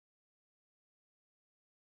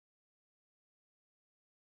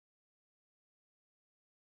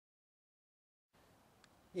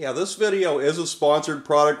Yeah, this video is a sponsored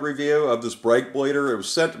product review of this brake bleeder. It was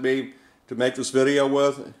sent to me to make this video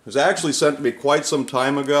with. It was actually sent to me quite some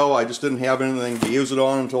time ago. I just didn't have anything to use it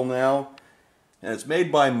on until now. And it's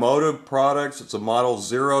made by Motive Products. It's a model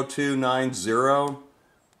 0290.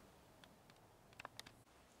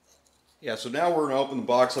 Yeah, so now we're going to open the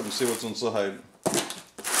box up and see what's inside.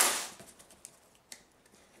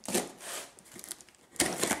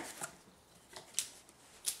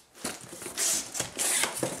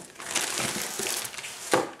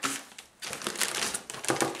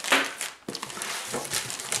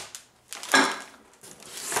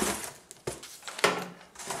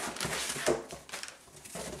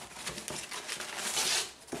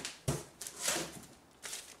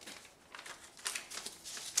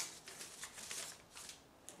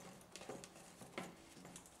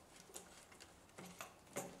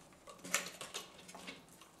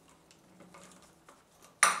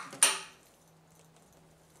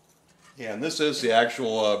 Yeah, and this is the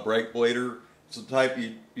actual brake bleeder. It's the type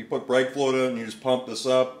you put brake fluid in and you just pump this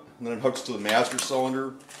up, and then it hooks to the master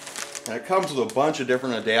cylinder. And it comes with a bunch of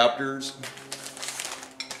different adapters.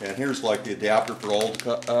 And here's like the adapter for old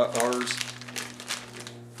cars.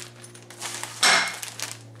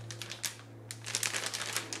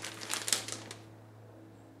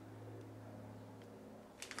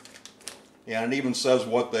 Yeah, and it even says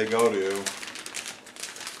what they go to.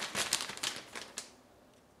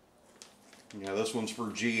 Yeah, this one's for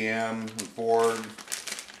GM and Ford.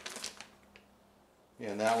 Yeah,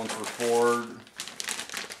 and that one's for Ford.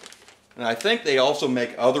 And I think they also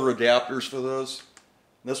make other adapters for this.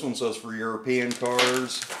 This one says for European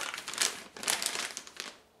cars.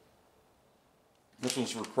 This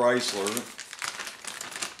one's for Chrysler.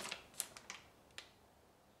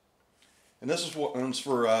 And this one's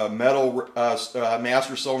for metal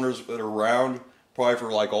master cylinders that are round, probably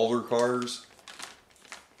for like older cars.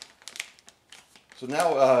 So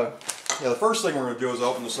now, yeah, the first thing we're going to do is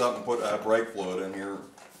open this up and put brake fluid in here.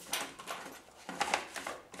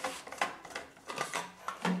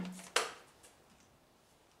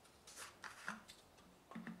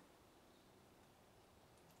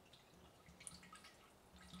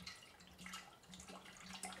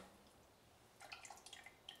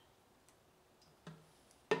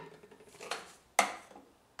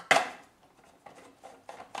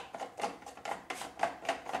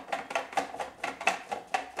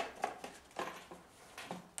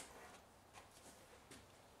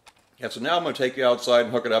 Yeah, so now I'm going to take you outside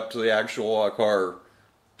and hook it up to the actual car.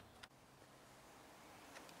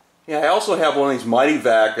 Yeah, I also have one of these Mighty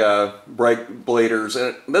Vac brake bleeders,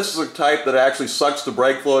 and this is a type that actually sucks the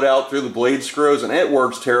brake fluid out through the bleed screws, and it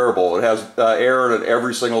works terrible. It has air in it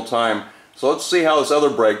every single time. So let's see how this other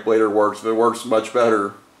brake bleeder works, if it works much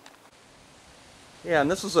better. Yeah, and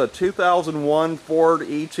this is a 2001 Ford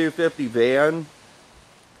E250 van.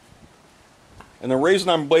 And the reason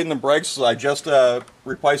I'm bleeding the brakes is I just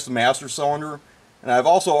replaced the master cylinder, and I've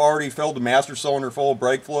also already filled the master cylinder full of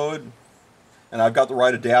brake fluid, and I've got the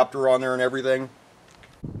right adapter on there and everything.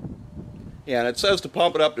 Yeah, and it says to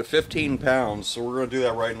pump it up to 15 pounds, so we're going to do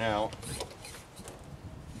that right now.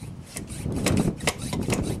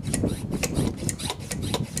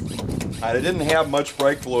 I didn't have much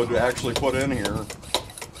brake fluid to actually put in here.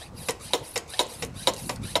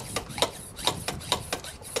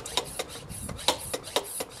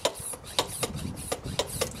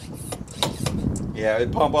 Yeah,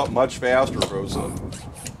 it'd pump up much faster if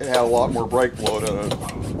it had a lot more brake fluid in it.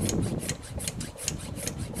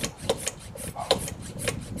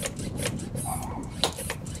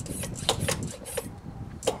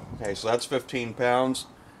 Okay, so that's 15 pounds.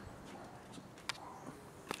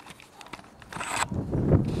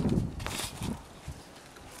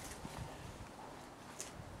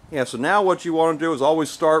 Yeah, so now what you want to do is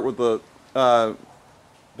always start with the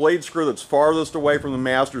blade screw that's farthest away from the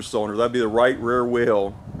master cylinder. That'd be the right rear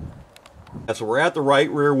wheel. Yeah, so we're at the right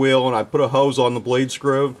rear wheel, and I put a hose on the blade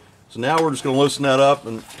screw. So now we're just going to loosen that up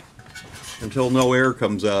until no air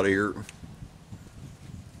comes out of here.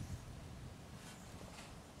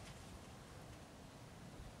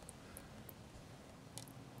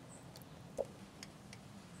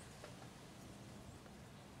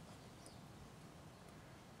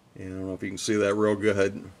 Yeah, I don't know if you can see that real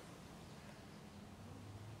good.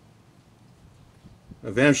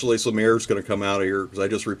 Eventually some air is going to come out of here because I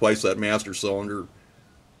just replaced that master cylinder.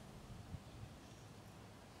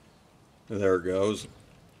 And there it goes.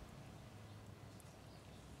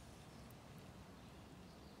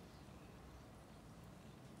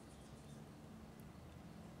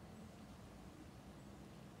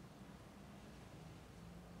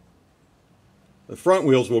 The front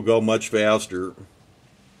wheels will go much faster.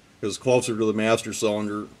 because it's closer to the master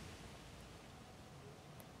cylinder.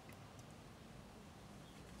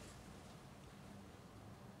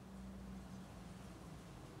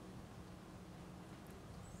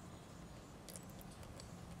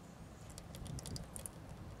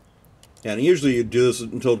 And usually you do this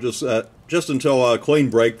until just until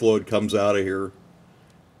clean brake fluid comes out of here.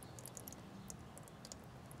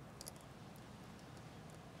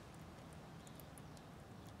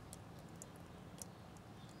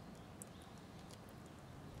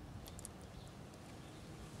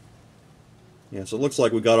 Yeah, so it looks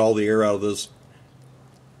like we got all the air out of this.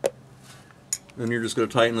 Then you're just going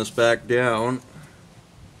to tighten this back down.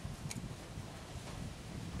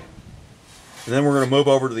 And then we're going to move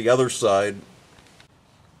over to the other side.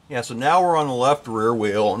 Yeah, so now we're on the left rear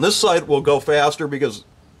wheel. And this side will go faster because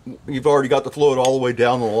you've already got the fluid all the way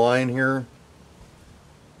down the line here.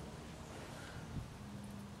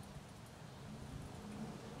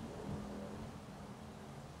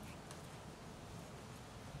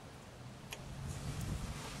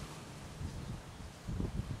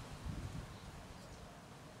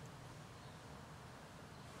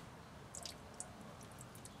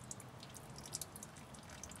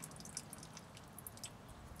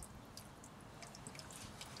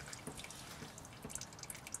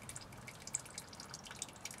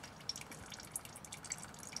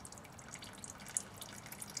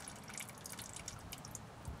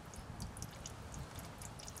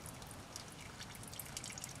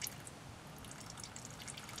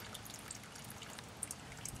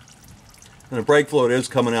 And the brake fluid is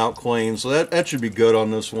coming out clean, so that should be good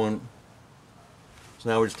on this one. So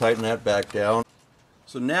now we just tighten that back down.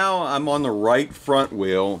 So now I'm on the right front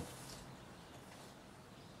wheel.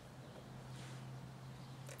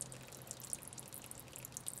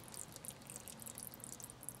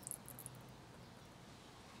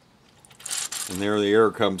 And there the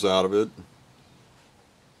air comes out of it.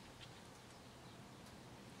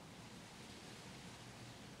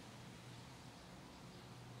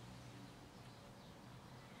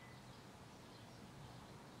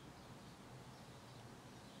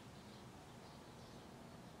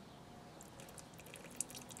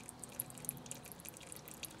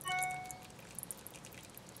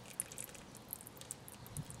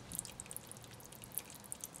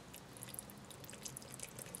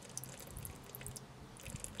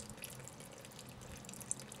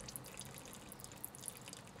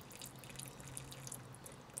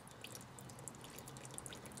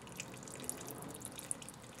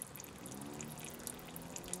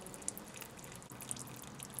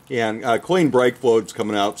 Yeah, and clean brake fluid's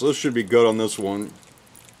coming out, so this should be good on this one.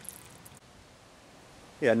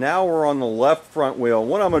 Yeah, now we're on the left front wheel.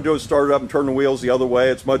 What I'm going to do is start it up and turn the wheels the other way.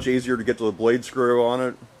 It's much easier to get to the bleed screw on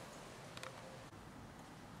it.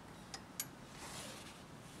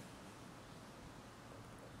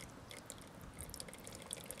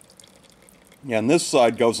 Yeah, and this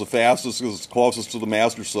side goes the fastest because it's closest to the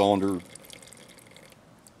master cylinder.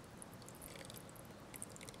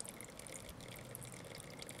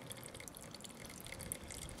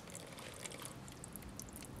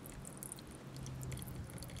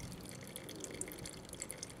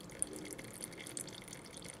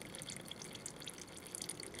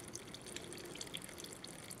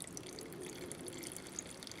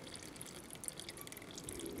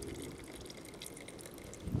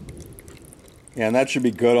 Yeah, and that should be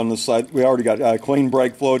good on this side. We already got clean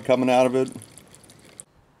brake fluid coming out of it.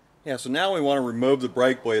 Yeah, so now we want to remove the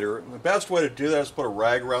brake bleeder. The best way to do that is put a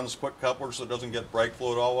rag around the split coupler so it doesn't get brake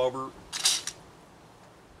fluid all over.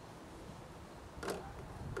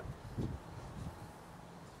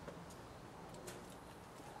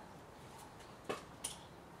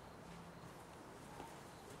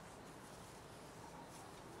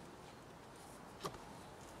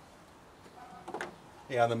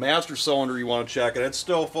 Yeah, the master cylinder you want to check it. It's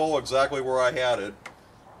still full exactly where I had it.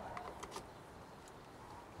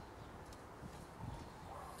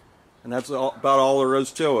 And that's about all there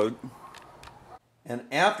is to it. And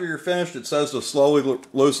after you're finished, it says to slowly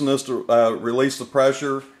loosen this to release the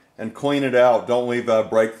pressure and clean it out. Don't leave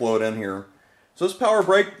brake fluid in here. So this power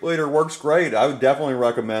brake bleeder works great. I would definitely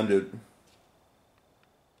recommend it.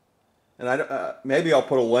 And maybe I'll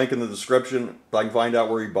put a link in the description if I can find out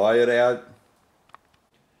where you buy it at.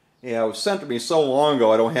 Yeah, it was sent to me so long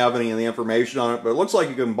ago I don't have any of the information on it, but it looks like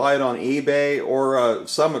you can buy it on eBay or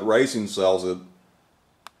Summit Racing sells it.